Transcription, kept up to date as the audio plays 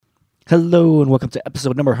Hello and welcome to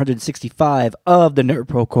episode number 165 of the Nerd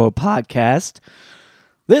Pro Quo podcast.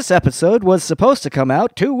 This episode was supposed to come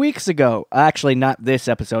out 2 weeks ago. Actually, not this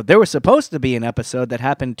episode. There was supposed to be an episode that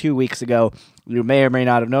happened 2 weeks ago. You may or may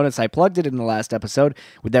not have noticed. I plugged it in the last episode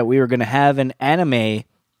that we were going to have an anime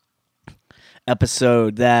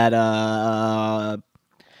episode that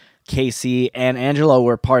Casey and Angelo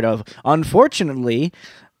were part of. Unfortunately,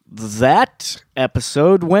 that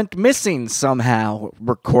episode went missing somehow.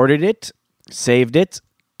 Recorded it, saved it,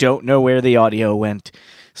 don't know where the audio went.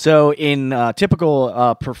 So in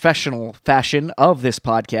typical professional fashion of this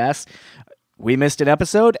podcast, we missed an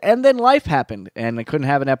episode, and then life happened, and I couldn't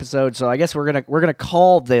have an episode. So I guess we're gonna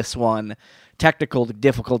call this one technical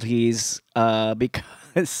difficulties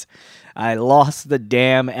because I lost the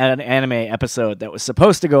damn anime episode that was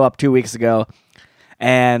supposed to go up 2 weeks ago.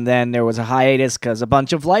 And then there was a hiatus because a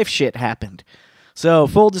bunch of life shit happened. So,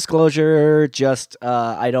 full disclosure, just,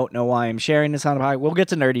 I don't know why I'm sharing this on the podcast. We'll get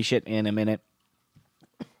to nerdy shit in a minute.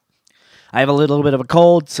 I have a little bit of a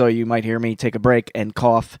cold, so you might hear me take a break and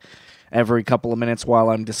cough every couple of minutes while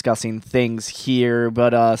I'm discussing things here.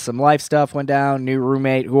 But some life stuff went down. New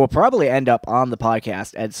roommate, who will probably end up on the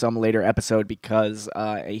podcast at some later episode because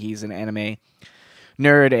he's an anime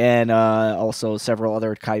nerd and also several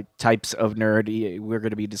other types of nerd. We're going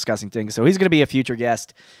to be discussing things. So he's going to be a future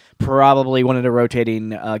guest, probably one of the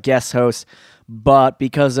rotating guest hosts. But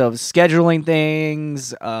because of scheduling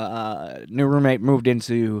things, new roommate moved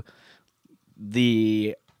into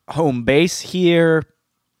the home base here.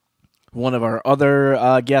 One of our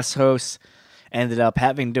other guest hosts ended up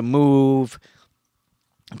having to move.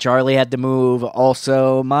 Charlie had to move.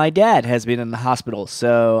 Also, my dad has been in the hospital,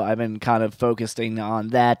 so I've been kind of focusing on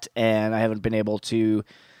that, and I haven't been able to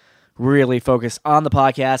really focus on the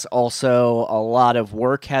podcast. Also, a lot of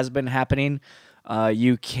work has been happening. There will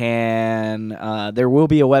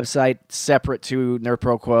be a website separate to Nerd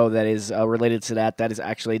Pro Quo that is related to that. That is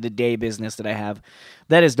actually the day business that I have.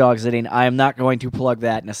 That is dog sitting. I am not going to plug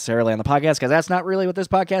that necessarily on the podcast because that's not really what this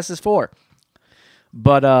podcast is for.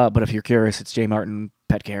 But if you're curious, it's J. Martin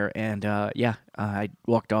Pet Care, and I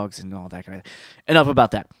walk dogs and all that kind of. Enough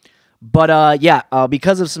about that. But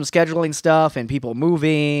because of some scheduling stuff and people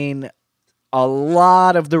moving, a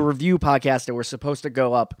lot of the review podcasts that were supposed to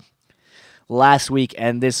go up last week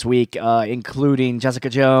and this week, including Jessica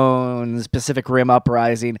Jones, Pacific Rim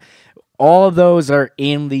Uprising, all of those are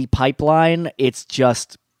in the pipeline. It's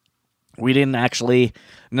just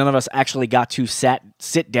none of us actually got to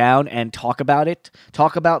sit down and talk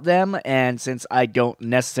about them, and since I don't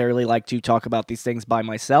necessarily like to talk about these things by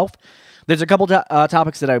myself, there's a couple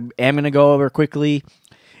topics that I am going to go over quickly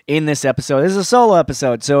in this episode. This is a solo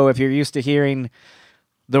episode, so if you're used to hearing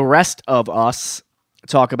the rest of us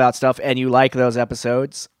talk about stuff and you like those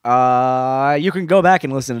episodes, you can go back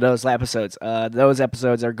and listen to those episodes. Those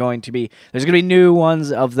episodes are there's going to be new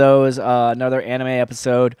ones of those, another anime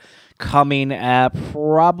episode coming at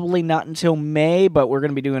probably not until May, but we're going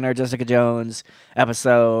to be doing our Jessica Jones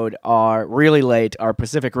episode our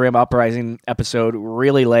Pacific Rim Uprising episode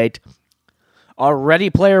really late, our Ready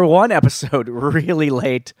Player One episode really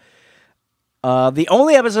late. The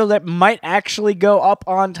only episode that might actually go up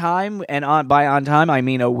on time, and by on time I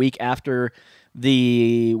mean a week after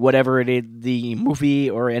the movie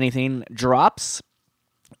or anything drops,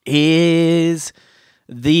 is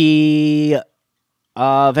the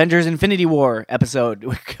Avengers Infinity War episode,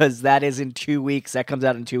 because that is in 2 weeks. That comes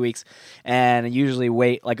out in 2 weeks, and I usually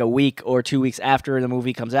wait like a week or 2 weeks after the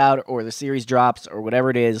movie comes out or the series drops or whatever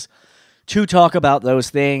it is to talk about those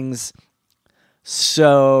things.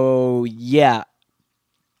 So yeah,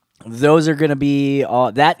 those are going to be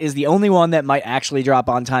that is the only one that might actually drop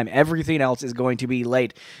on time. Everything else is going to be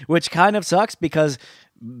late, which kind of sucks because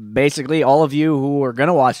basically all of you who are going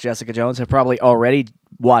to watch Jessica Jones have probably already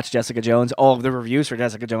watched Jessica Jones. All of the reviews for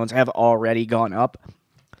Jessica Jones have already gone up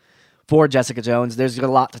for Jessica Jones. There's a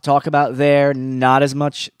lot to talk about there, not as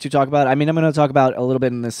much to talk about. I mean, I'm going to talk about a little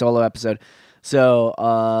bit in this solo episode.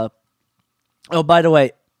 So, by the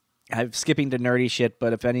way, I'm skipping to nerdy shit,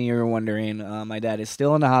 but if any of you are wondering, my dad is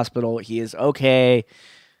still in the hospital. He is okay.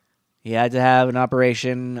 He had to have an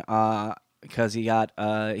operation because he had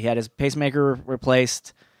his pacemaker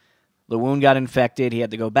replaced. The wound got infected. He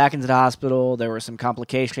had to go back into the hospital. There were some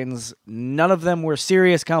complications. None of them were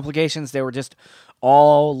serious complications. They were just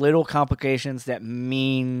all little complications that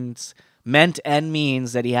meant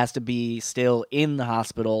that he has to be still in the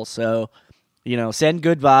hospital. So, send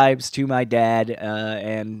good vibes to my dad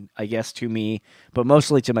and I guess to me, but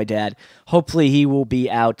mostly to my dad. Hopefully he will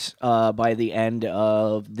be out by the end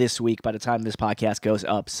of this week, by the time this podcast goes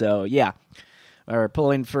up. So, yeah, we're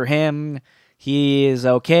pulling for him. He is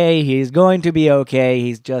okay. He's going to be okay.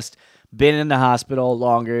 He's just been in the hospital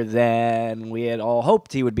longer than we had all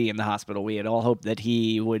hoped he would be in the hospital. We had all hoped that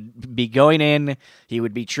he would be going in, he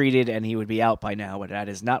would be treated, and he would be out by now, but that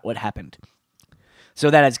is not what happened.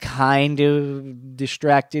 So that has kind of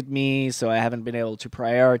distracted me, so I haven't been able to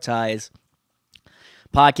prioritize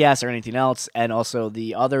podcasts or anything else, and also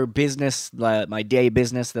the other business, my day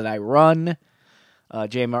business that I run,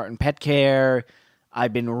 J. Martin Pet Care.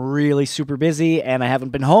 I've been really super busy, and I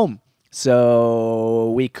haven't been home.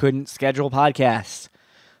 So we couldn't schedule podcasts,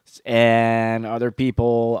 and other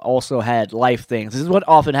people also had life things. This is what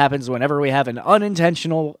often happens whenever we have an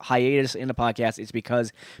unintentional hiatus in a podcast. It's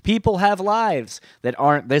because people have lives that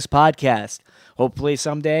aren't this podcast. Hopefully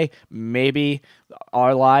someday, maybe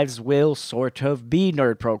our lives will sort of be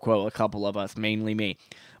Nerd Pro Quo, a couple of us, mainly me.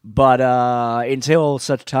 But until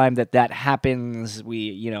such time that happens,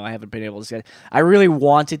 I haven't been able to schedule. I really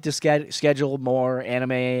wanted to schedule more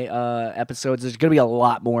anime episodes. There's going to be a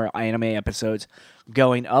lot more anime episodes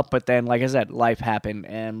going up, but then, like I said, life happened,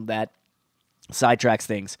 and that sidetracks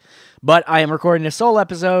things. But I am recording a solo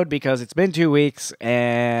episode because it's been 2 weeks,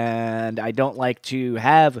 and I don't like to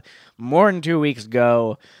have more than 2 weeks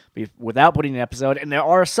go without putting an episode, and there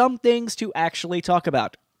are some things to actually talk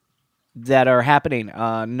about that are happening.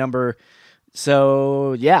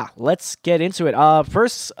 So yeah, let's get into it.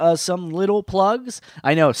 First, some little plugs.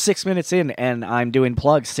 I know 6 minutes in, and I'm doing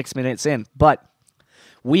plugs 6 minutes in, but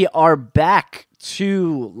we are back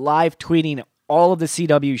to live tweeting all of the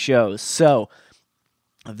CW shows. So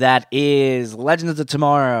that is Legends of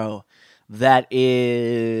Tomorrow. That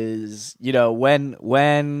is, when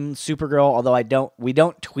Supergirl. Although we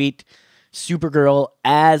don't tweet Supergirl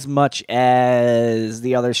as much as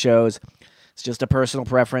the other shows. It's just a personal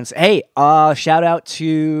preference. Hey, shout out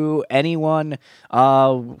to anyone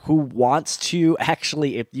who wants to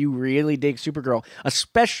actually, if you really dig Supergirl,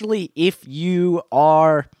 especially if you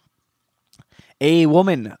are a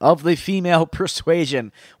woman of the female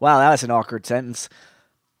persuasion. Wow, that was an awkward sentence.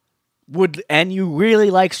 And you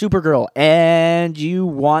really like Supergirl, and you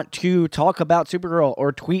want to talk about Supergirl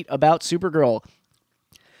or tweet about Supergirl,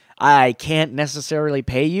 I can't necessarily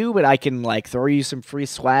pay you, but I can throw you some free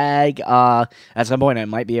swag. At some point, I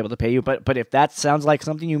might be able to pay you. But if that sounds like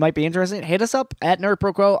something you might be interested in, hit us up at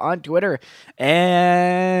NerdProQuo on Twitter.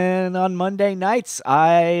 And on Monday nights,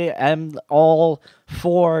 I am all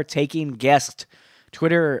for taking guest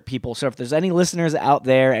Twitter people. So if there's any listeners out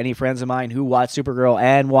there, any friends of mine who watch Supergirl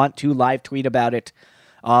and want to live tweet about it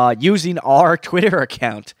using our Twitter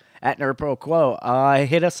account, at NerdProQuo.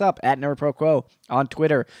 Hit us up at NerdProQuo on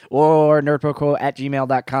Twitter or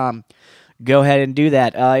nerdproquo@gmail.com. Go ahead and do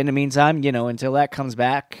that. In the meantime, until that comes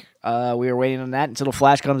back, we are waiting on that. Until the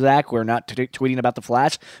Flash comes back, we're not tweeting about the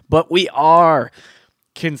Flash, but we are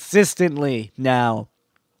consistently now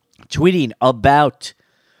tweeting about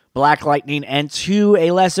Black Lightning and, to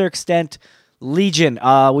a lesser extent, Legion.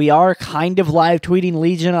 We are kind of live tweeting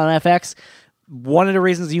Legion on FX. One of the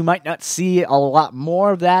reasons you might not see a lot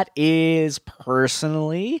more of that is,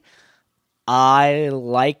 personally, I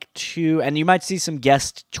like to, and you might see some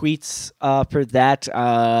guest tweets for that,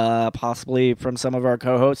 possibly from some of our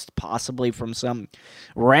co-hosts, possibly from some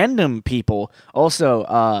random people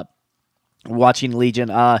also watching Legion.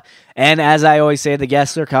 And as I always say, the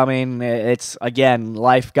guests are coming. It's, again,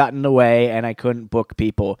 life got in the way, and I couldn't book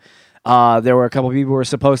people. There were a couple people who were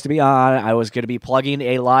supposed to be on. I was going to be plugging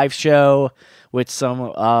a live show with some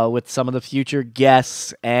of the future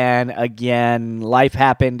guests, and again, life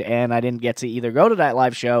happened, and I didn't get to either go to that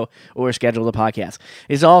live show or schedule the podcast.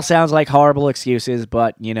 It all sounds like horrible excuses,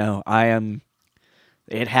 but it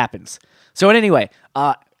happens. So anyway,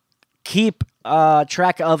 keep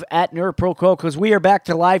track of at NerdProQuo, because we are back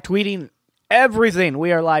to live tweeting everything.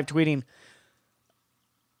 We are live tweeting.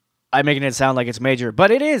 I'm making it sound like it's major,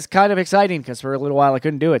 but it is kind of exciting because for a little while I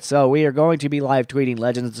couldn't do it. So we are going to be live tweeting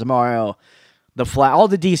Legends of Tomorrow, all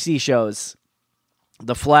the DC shows,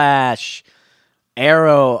 The Flash,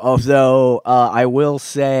 Arrow. Although I will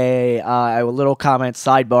say a little comment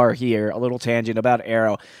sidebar here, a little tangent about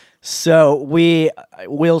Arrow. So we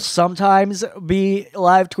will sometimes be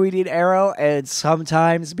live tweeting Arrow, and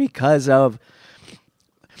sometimes, because of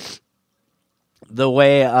the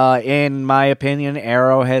way, in my opinion,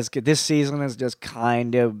 Arrow this season has just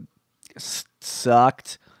kind of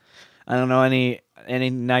sucked. I don't know any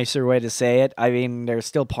nicer way to say it. I mean, there's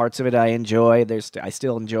still parts of it I enjoy. I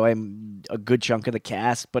still enjoy a good chunk of the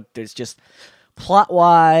cast, but there's just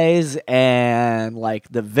plot-wise and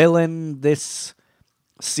the villain this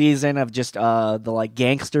season of just the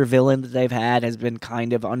gangster villain that they've had has been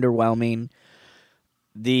kind of underwhelming.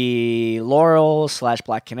 the Laurel /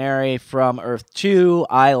 Black Canary from Earth 2.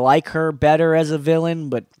 I like her better as a villain,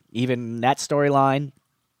 but even that storyline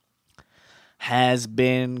has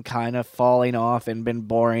been kind of falling off and been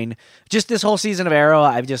boring. Just this whole season of Arrow,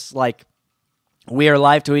 I've just like, we are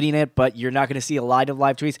live tweeting it, but you're not going to see a lot of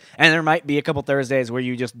live tweets. And there might be a couple Thursdays where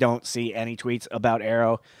you just don't see any tweets about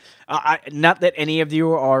Arrow. Not that any of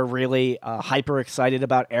you are really hyper excited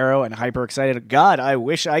about Arrow and hyper excited. God, I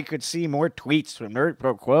wish I could see more tweets from Nerd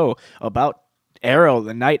Pro Quo about Arrow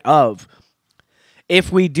the night of.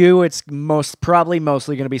 If we do, it's mostly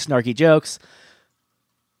going to be snarky jokes.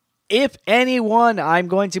 If anyone, I'm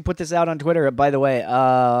going to put this out on Twitter, by the way,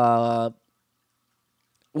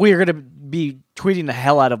 we are going to be tweeting the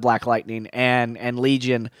hell out of Black Lightning and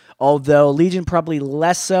Legion, although Legion probably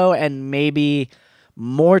less so, and maybe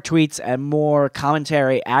more tweets and more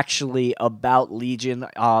commentary actually about Legion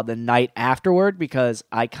the night afterward, because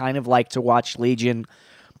I kind of like to watch Legion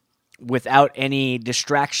without any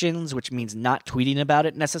distractions, which means not tweeting about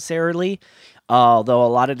it necessarily. Although a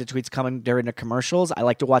lot of the tweets coming during the commercials, I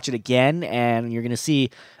like to watch it again, and you're going to see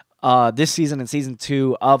this season and season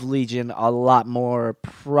 2 of Legion a lot more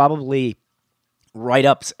probably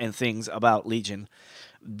write-ups and things about Legion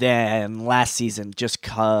than last season, just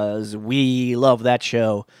because we love that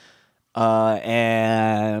show,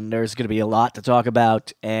 and there's going to be a lot to talk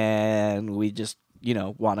about, and we just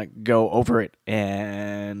want to go over it,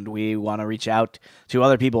 and we want to reach out to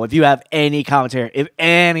other people. If you have any commentary, if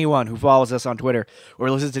anyone who follows us on Twitter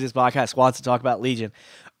or listens to this podcast wants to talk about Legion,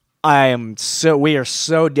 we are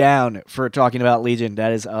so down for talking about Legion.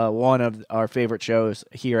 That is one of our favorite shows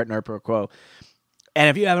here at Nerd Pro Quo. And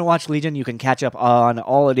if you haven't watched Legion, you can catch up on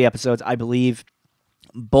all of the episodes, I believe,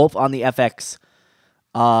 both on the FX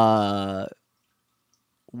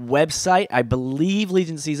website. I believe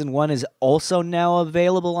Legion Season 1 is also now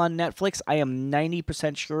available on Netflix. I am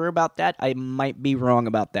 90% sure about that. I might be wrong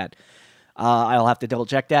about that. I'll have to double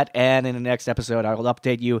check that, and in the next episode, I will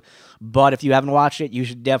update you. But if you haven't watched it, you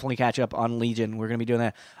should definitely catch up on Legion. We're going to be doing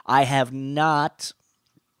that. I have not,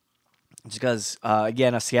 just because,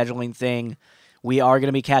 again, a scheduling thing. We are going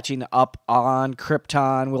to be catching up on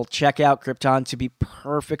Krypton. We'll check out Krypton. To be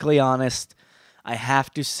perfectly honest, I have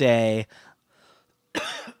to say,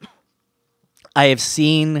 I have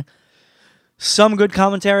seen some good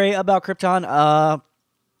commentary about Krypton.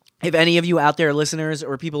 If any of you out there, listeners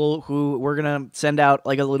or people who we're going to send out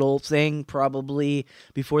like a little thing probably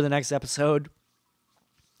before the next episode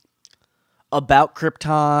about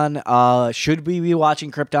Krypton, should we be watching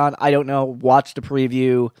Krypton? I don't know. Watched the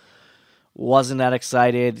preview. Wasn't that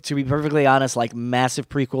excited. To be perfectly honest, like massive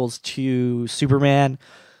prequels to Superman.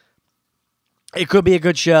 It could be a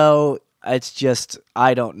good show. It's just,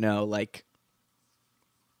 I don't know. Like,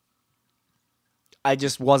 I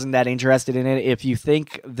just wasn't that interested in it. If you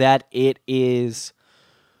think that it is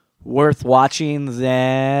worth watching,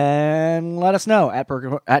 then let us know at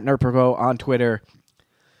NerdProGo on Twitter,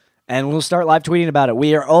 and we'll start live tweeting about it.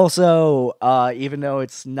 We are also, even though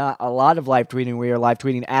it's not a lot of live tweeting, we are live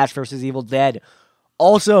tweeting Ash vs. Evil Dead,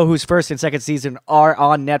 also whose first and second season are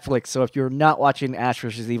on Netflix. So if you're not watching Ash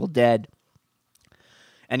vs. Evil Dead,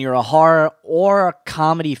 and you're a horror or a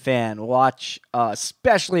comedy fan, watch,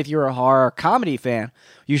 especially if you're a horror comedy fan,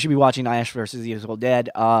 you should be watching Ash vs. Evil Dead.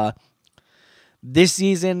 This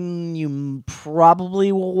season, you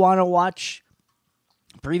probably will want to watch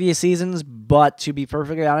previous seasons, but to be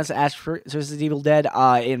perfectly honest, Ash vs. Evil Dead,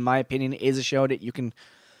 in my opinion, is a show that you can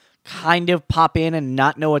kind of pop in and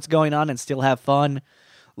not know what's going on and still have fun.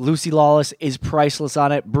 Lucy Lawless is priceless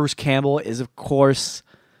on it. Bruce Campbell is, of course,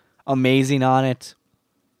 amazing on it.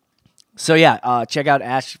 So yeah, check out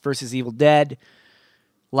Ash vs. Evil Dead.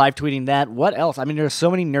 Live tweeting that. What else? I mean, there's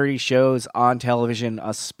so many nerdy shows on television,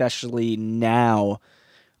 especially now,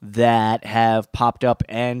 that have popped up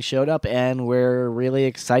and showed up, and we're really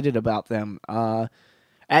excited about them.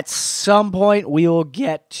 At some point, we will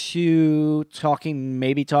get to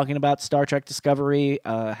talking about Star Trek Discovery.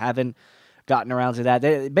 Haven't gotten around to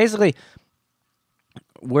that. Basically,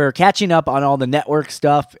 we're catching up on all the network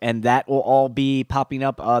stuff, and that will all be popping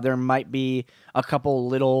up. There might be a couple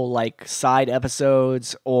little like side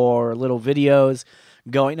episodes or little videos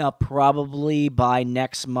going up probably by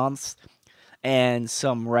next month, and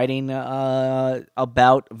some writing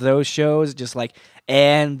about those shows. Just like,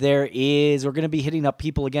 and we're going to be hitting up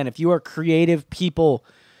people again. If you are creative people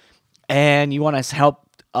and you want us to help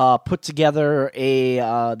put together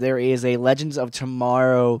there is a Legends of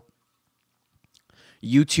Tomorrow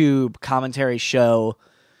YouTube commentary show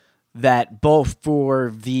that both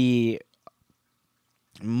for the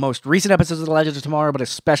most recent episodes of The Legends of Tomorrow, but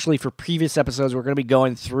especially for previous episodes, we're going to be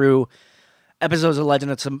going through episodes of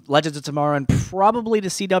Legends of Tomorrow and probably the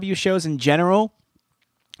CW shows in general.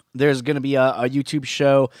 There's going to be a YouTube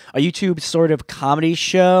show, a YouTube sort of comedy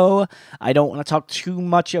show. I don't want to talk too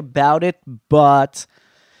much about it, but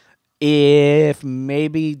if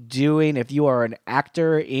you are an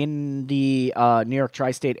actor in the New York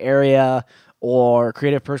tri-state area or a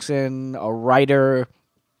creative person, a writer,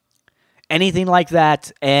 anything like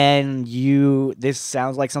that, and this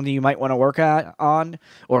sounds like something you might want to work on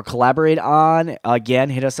or collaborate on, again,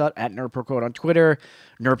 hit us up at NerdProQuote on Twitter,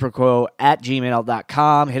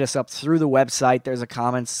 nerdproquote@gmail.com. Hit us up through the website. There's a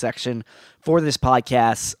comments section for this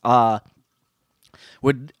podcast.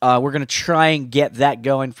 We're going to try and get that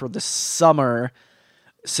going for the summer.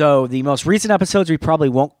 So the most recent episodes we probably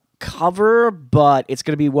won't cover, but it's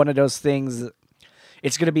going to be one of those things.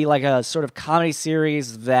 It's going to be like a sort of comedy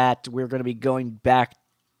series that we're going to be going back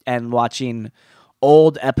and watching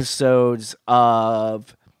old episodes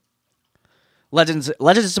of Legends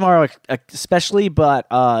of Tomorrow especially, but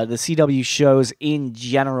the CW shows in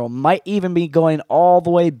general. Might even be going all the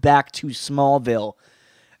way back to Smallville.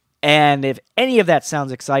 And if any of that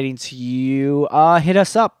sounds exciting to you, hit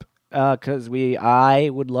us up, because I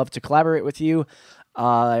would love to collaborate with you.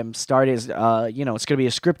 It's going to be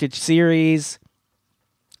a scripted series.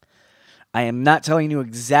 I am not telling you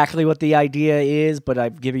exactly what the idea is, but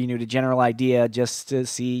I've given you the general idea just to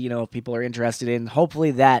see, if people are interested in.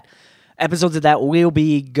 Hopefully that episodes of that will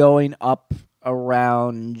be going up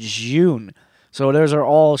around June. So those are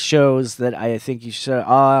all shows that I think you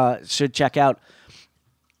should check out.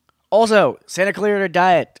 Also, Santa Clarita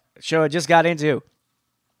Diet show I just got into.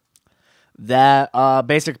 That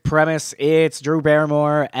basic premise, it's Drew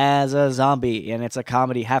Barrymore as a zombie, and it's a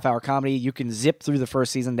comedy, half-hour comedy. You can zip through the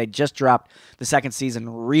first season. They just dropped the second season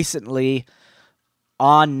recently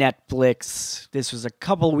on Netflix. This was a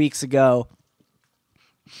couple weeks ago.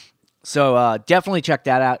 So definitely check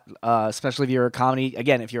that out, especially if you're a comedy.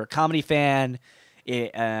 Again, if you're a comedy fan,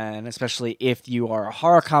 and especially if you are a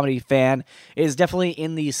horror comedy fan, it is definitely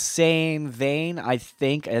in the same vein, I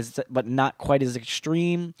think, but not quite as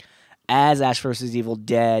extreme as Ash vs. Evil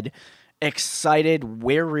Dead.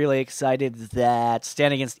 We're really excited that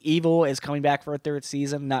Stand Against Evil is coming back for a third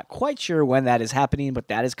season. Not quite sure when that is happening, but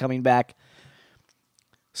that is coming back.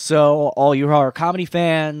 So all you horror comedy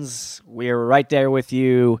fans, we're right there with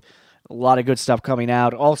you. A lot of good stuff coming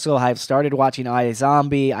out. Also, I've started watching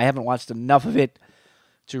iZombie. I haven't watched enough of it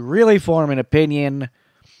to really form an opinion.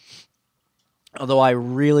 Although I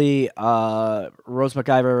really, Rose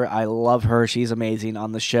McIver, I love her. She's amazing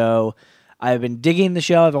on the show. I've been digging the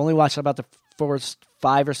show. I've only watched about the first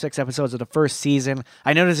 5 or 6 episodes of the first season.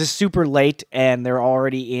 I know this is super late, and they're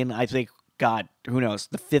already in, I think, God, who knows,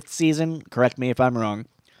 the 5th season? Correct me if I'm wrong.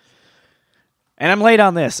 And I'm late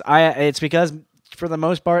on this. It's because, for the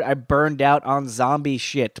most part, I burned out on zombie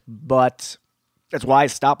shit, but that's why I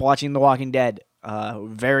stopped watching The Walking Dead a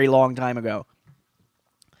very long time ago.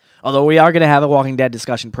 Although we are going to have a Walking Dead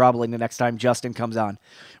discussion probably the next time Justin comes on,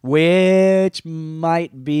 which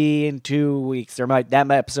might be in 2 weeks.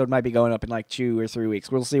 That episode might be going up in like 2 or 3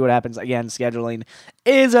 weeks. We'll see what happens. Again, scheduling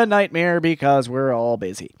is a nightmare because we're all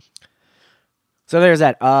busy. So there's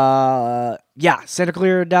that. Santa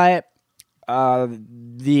Clarita Diet.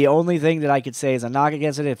 The only thing that I could say is a knock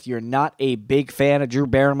against it. If you're not a big fan of Drew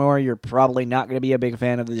Barrymore, you're probably not going to be a big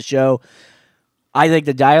fan of the show. I think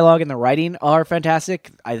the dialogue and the writing are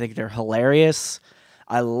fantastic. I think they're hilarious.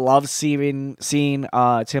 I love seeing Tim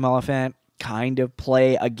Oliphant kind of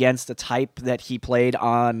play against the type that he played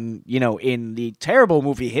on, in the terrible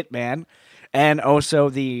movie Hitman, and also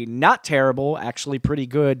the not terrible, actually pretty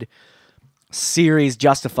good series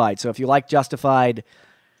Justified. So if you like Justified,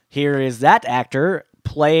 here is that actor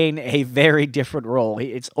playing a very different role.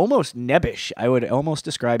 It's almost nebbish. I would almost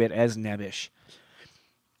describe it as nebbish.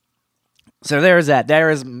 So there's that. There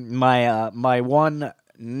is my one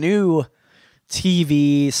new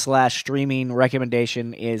TV/streaming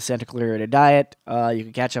recommendation is Santa Clarita Diet. You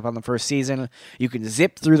can catch up on the first season. You can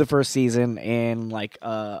zip through the first season in like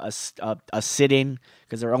a sitting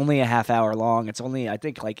because they're only a half hour long. It's only, I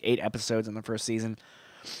think, like 8 episodes in the first season.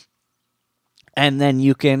 And then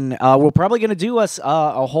you can, we're probably going to do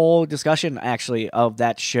a whole discussion, actually, of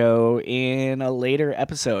that show in a later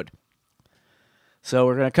episode. So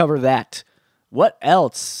we're going to cover that. What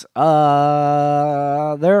else? There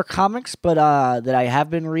are comics that I have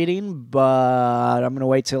been reading, but I'm going to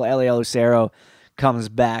wait till Elia Lucero comes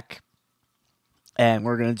back. And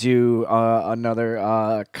we're going to do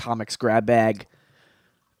another comics grab bag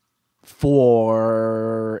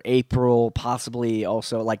for April, possibly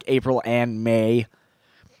also like April and May.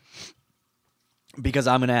 because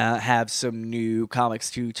I'm going to have some new comics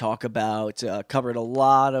to talk about. Covered a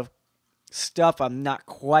lot of stuff. I'm not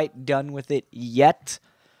quite done with it yet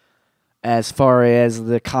as far as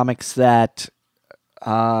the comics that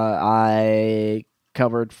I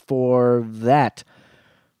covered for that.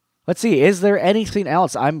 Let's see. Is there anything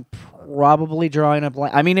else? I'm probably drawing a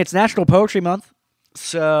blank. I mean, it's National Poetry Month.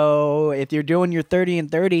 So if you're doing your 30 and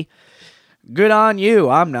 30, good on you.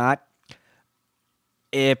 I'm not.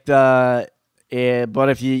 But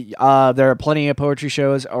if you, there are plenty of poetry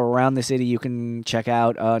shows around the city you can check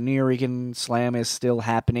out. Nuyorican Slam is still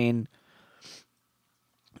happening.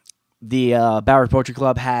 The Bowery Poetry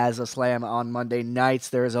Club has a slam on Monday nights.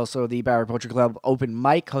 There is also the Bowery Poetry Club open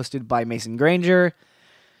mic hosted by Mason Granger.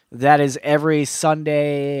 That is every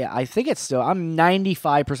Sunday. I think it's still, I'm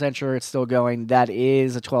 95% sure it's still going. That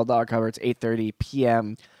is a $12 cover. It's 8:30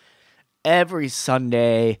 p.m. every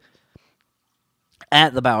Sunday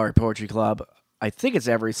at the Bowery Poetry Club. I think it's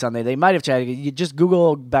every Sunday. They might have chatted. You just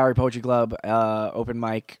Google Bowery Poetry Club open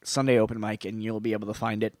mic, Sunday open mic, and you'll be able to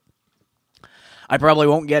find it. I probably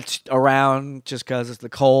won't get around just because it's the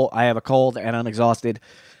cold. I have a cold and I'm exhausted.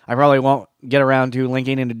 I probably won't get around to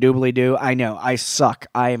linking into Doobly-Doo. I know, I suck.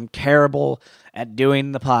 I am terrible at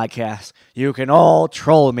doing the podcast. You can all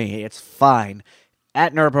troll me. It's fine.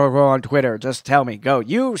 At NerdProPro on Twitter, just tell me, go,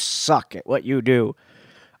 you suck at what you do.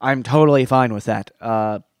 I'm totally fine with that.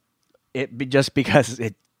 Just because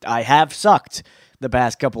I have sucked the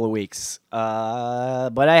past couple of weeks.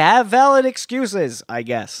 But I have valid excuses, I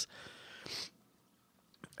guess.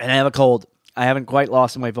 And I have a cold. I haven't quite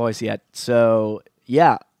lost my voice yet. So,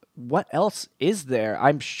 yeah. What else is there?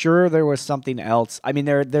 I'm sure there was something else. I mean,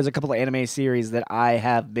 there's a couple of anime series that I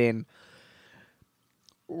have been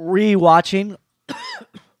rewatching.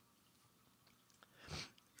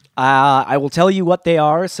 I will tell you what they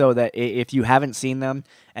are so that if you haven't seen them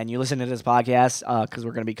and you listen to this podcast, because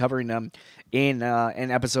we're going to be covering them in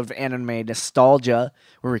an episode of Anime Nostalgia,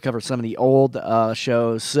 where we cover some of the old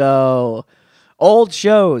shows. So,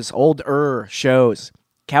 older shows.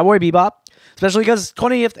 Cowboy Bebop, especially because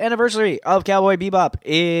 20th anniversary of Cowboy Bebop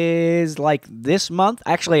is like this month.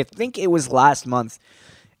 Actually, I think it was last month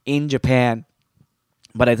in Japan,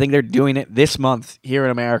 but I think they're doing it this month here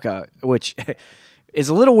in America, which is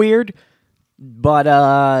a little weird. But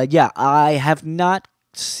yeah, I've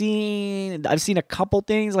seen a couple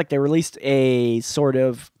things. Like they released a sort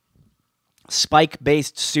of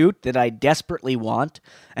Spike-based suit that I desperately want,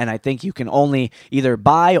 and I think you can only either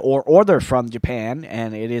buy or order from Japan,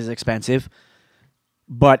 and it is expensive,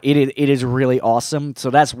 but it is really awesome. So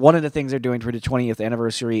that's one of the things they're doing for the 20th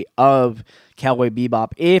anniversary of Cowboy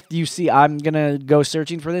Bebop. If you see, I'm going to go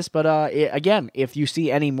searching for this, but again, if you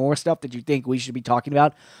see any more stuff that you think we should be talking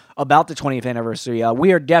about the 20th anniversary,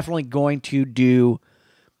 we are definitely going to do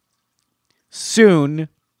soon.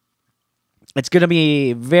 It's going to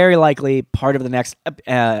be very likely part of the next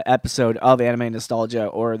episode of Anime Nostalgia,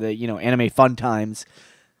 or the Anime Fun Times.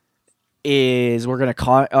 Is we're going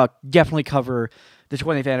to definitely cover the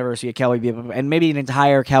 20th anniversary of Cowboy Bebop, and maybe an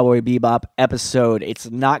entire Cowboy Bebop episode.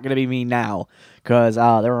 It's not going to be me now, because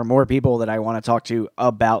there are more people that I want to talk to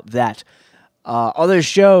about that. Other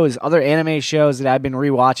anime shows that I've been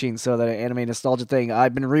rewatching, so that Anime Nostalgia thing,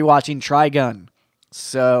 I've been rewatching Trigun.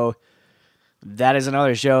 So that is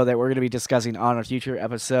another show that we're going to be discussing on a future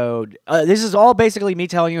episode. This is all basically me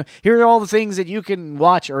telling you, here are all the things that you can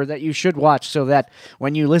watch or that you should watch, so that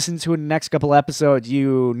when you listen to the next couple episodes,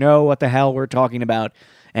 you know what the hell we're talking about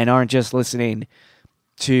and aren't just listening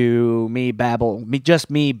to me babble,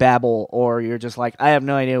 or you're just like, I have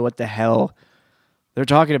no idea what the hell they're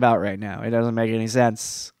talking about right now. It doesn't make any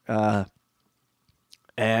sense. And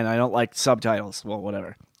I don't like subtitles. Well,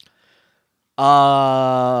 whatever.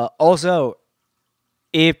 Also,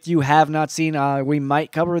 if you have not seen, we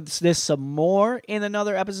might cover this some more in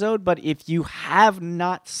another episode, but if you have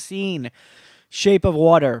not seen Shape of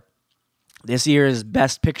Water, this year's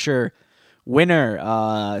Best Picture winner,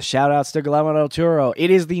 shout-outs to Guillermo del Toro.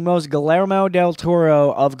 It is the most Guillermo del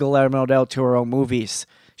Toro of Guillermo del Toro movies,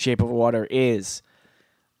 Shape of Water is.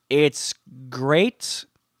 It's great.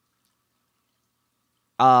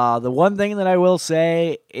 The one thing that I will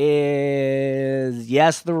say is,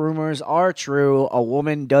 yes, the rumors are true. A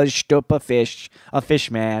woman does shtup a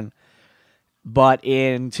fish man. But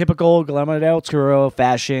in typical Guillermo del Toro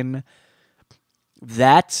fashion,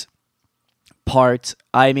 that part,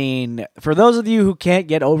 I mean, for those of you who can't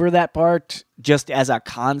get over that part, just as a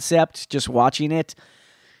concept, just watching it,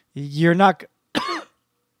 you're not...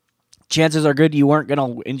 chances are good you weren't going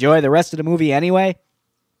to enjoy the rest of the movie anyway.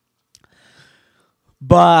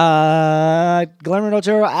 But Guillermo del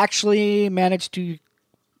Toro actually managed to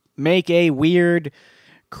make a weird,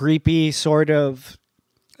 creepy sort of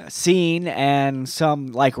scene and some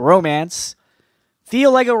like romance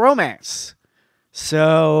feel like a romance.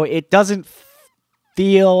 So it doesn't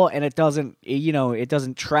feel, and it doesn't, it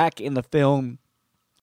doesn't track in the film